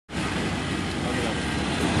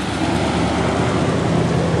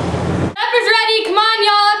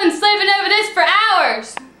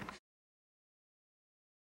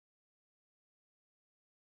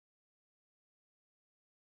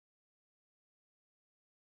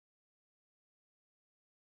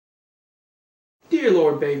Dear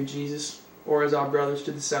Lord Baby Jesus, or as our brothers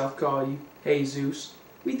to the south call you, Jesus,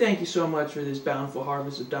 we thank you so much for this bountiful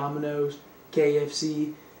harvest of Domino's,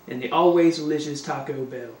 KFC, and the always delicious Taco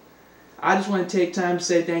Bell. I just want to take time to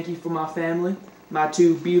say thank you for my family, my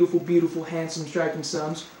two beautiful, beautiful, handsome, striking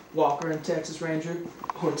sons, Walker and Texas Ranger,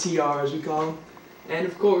 or TR as we call them, and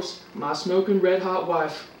of course, my smoking red-hot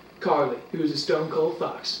wife, Carly, who is a stone-cold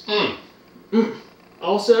fox.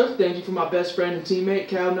 Also, thank you for my best friend and teammate,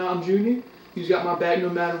 Cal Naughton Jr., who's got my back no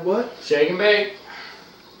matter what. Shake and bake.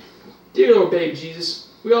 Dear Lord Baby Jesus,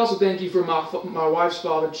 we also thank you for my wife's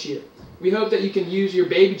father, Chip. We hope that you can use your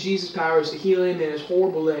baby Jesus powers to heal him in his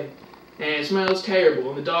horrible leg. And it smells terrible,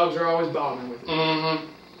 and the dogs are always bothering with it.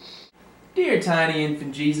 Dear tiny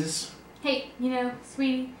infant Jesus. Hey, you know,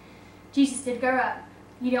 sweetie, Jesus did grow up.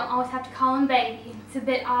 You don't always have to call him baby. It's a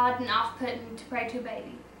bit odd and off-putting to pray to a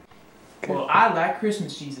baby. Well, I like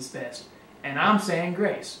Christmas Jesus best, and I'm saying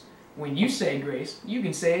grace. When you say grace, you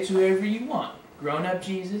can say it to whoever you want. Grown-up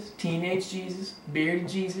Jesus, teenage Jesus, bearded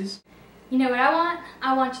Jesus. You know what I want?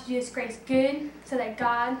 I want you to do this grace good so that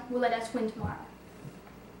God will let us win tomorrow.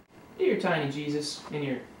 Dear tiny Jesus, in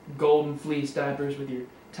your golden fleece diapers with your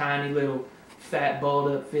tiny little fat balled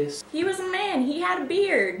up fists. He was a man. He had a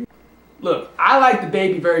beard. Look, I like the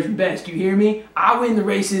baby version best, you hear me? I win the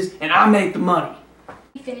races and I make the money.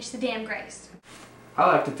 We finished the damn grace. I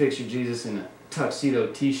like to picture Jesus in a tuxedo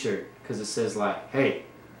t-shirt because it says like, hey,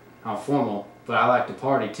 I'm formal, but I like to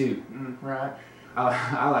party too. Right.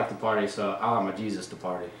 I like to party, so I like my Jesus to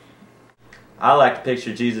party. I like to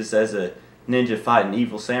picture Jesus as a ninja fighting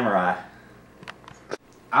evil samurai.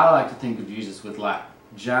 I like to think of Jesus with like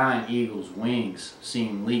giant eagle's wings,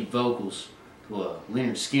 singing lead vocals to a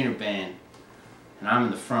Leonard Skinner band, and I'm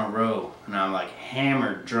in the front row, and I'm like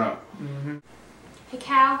hammered drunk. Hey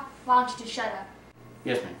Cal, why don't you just shut up?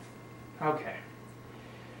 Yes, ma'am. Okay.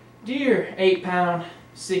 Dear 8-pound,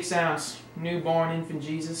 6-ounce, newborn infant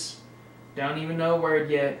Jesus, don't even know a word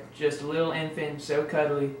yet, just a little infant, so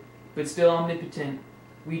cuddly, but still omnipotent.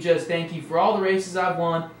 We just thank you for all the races I've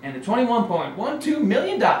won and the $21.12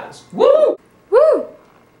 million. Woo! Woo!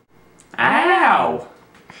 Ow!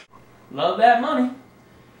 Love that money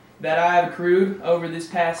that I have accrued over this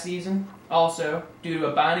past season. Also, due to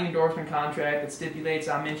a binding endorsement contract that stipulates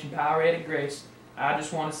I mention Powerade at grace, I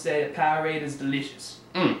just want to say that Powerade is delicious.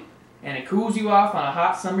 And it cools you off on a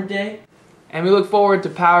hot summer day. And we look forward to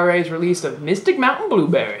Powerade's release of Mystic Mountain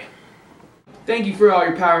Blueberry. Thank you for all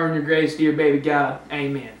your power and your grace, dear baby God.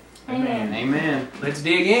 Amen. Amen. Amen. Let's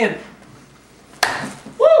dig in.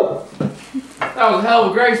 Woo! That was a hell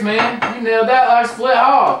of a grace, man. You nailed that like a split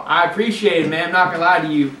hog. I appreciate it, man. I'm not gonna lie to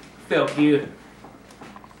you. Felt good.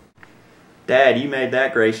 Dad, you made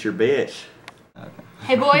that grace your bitch.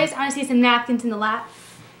 Hey boys, I want to see some napkins in the lap.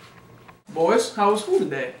 Boys, how was school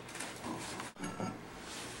today?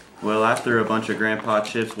 Well, I threw a bunch of Grandpa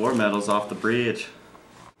Chip's war medals off the bridge.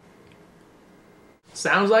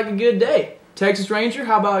 Sounds like a good day. Texas Ranger,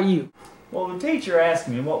 how about you? Well, the teacher asked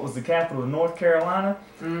me what was the capital of North Carolina.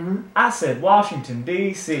 I said Washington,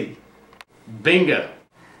 D.C. Bingo.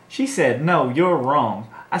 She said, no, you're wrong.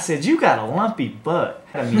 I said, you got a lumpy butt.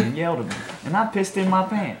 At me and yelled at me, and I pissed in my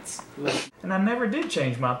pants. And I never did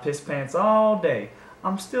change my piss pants all day.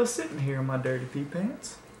 I'm still sitting here in my dirty pee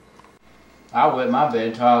pants. I wet my bed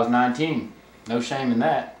until I was 19. No shame in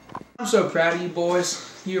that. I'm so proud of you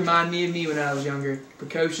boys. You remind me of me when I was younger,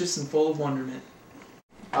 precocious and full of wonderment.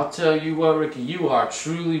 I'll tell you what, Ricky, you are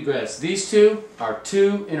truly blessed. These two are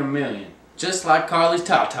 2 in a million, just like Carly's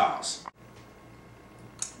tatas.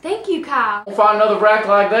 Thank you, Kyle. We'll find another rack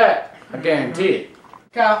like that. I guarantee it.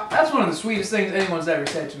 Kyle, that's one of the sweetest things anyone's ever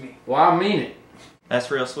said to me. Well, I mean it.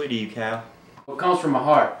 That's real sweet of you, Cal. It comes from my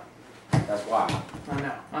heart. That's why.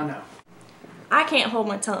 I know. I can't hold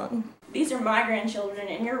my tongue. These are my grandchildren,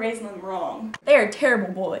 and you're raising them wrong. They are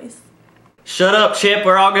terrible boys. Shut up, Chip,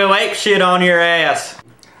 or I'll go apeshit on your ass.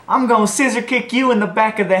 I'm gonna scissor kick you in the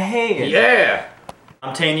back of the head. Yeah.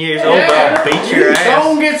 I'm 10 years old, but I'll beat your ass.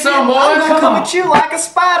 Go and get some, boys. I'm gonna come on. at you like a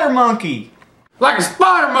spider monkey. Like a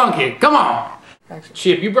spider monkey. Come on.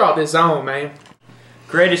 Chip, you brought this on, man.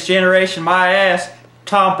 Greatest generation, my ass.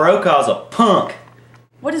 Tom Brokaw's a punk.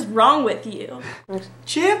 What is wrong with you?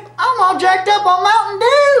 Chip, I'm all jacked up on Mountain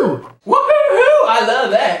Dew. Woohoo! I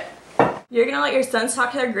love that. You're gonna let your sons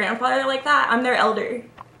talk to their grandfather like that? I'm their elder.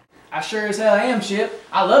 I sure as hell am, Chip.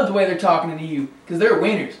 I love the way they're talking to you, because they're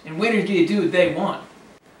winners, and winners get to do what they want.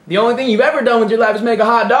 The only thing you've ever done with your life is make a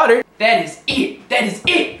hot daughter. That is it. That is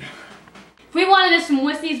it. If we wanted us some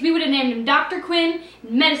wussies, we would have named him Dr. Quinn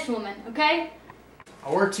and Medicine Woman, okay?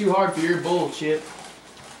 I worked too hard for your bull, Chip.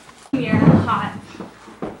 You're hot.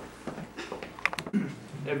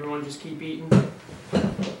 Everyone just keep eating.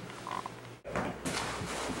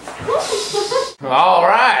 All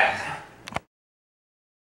right.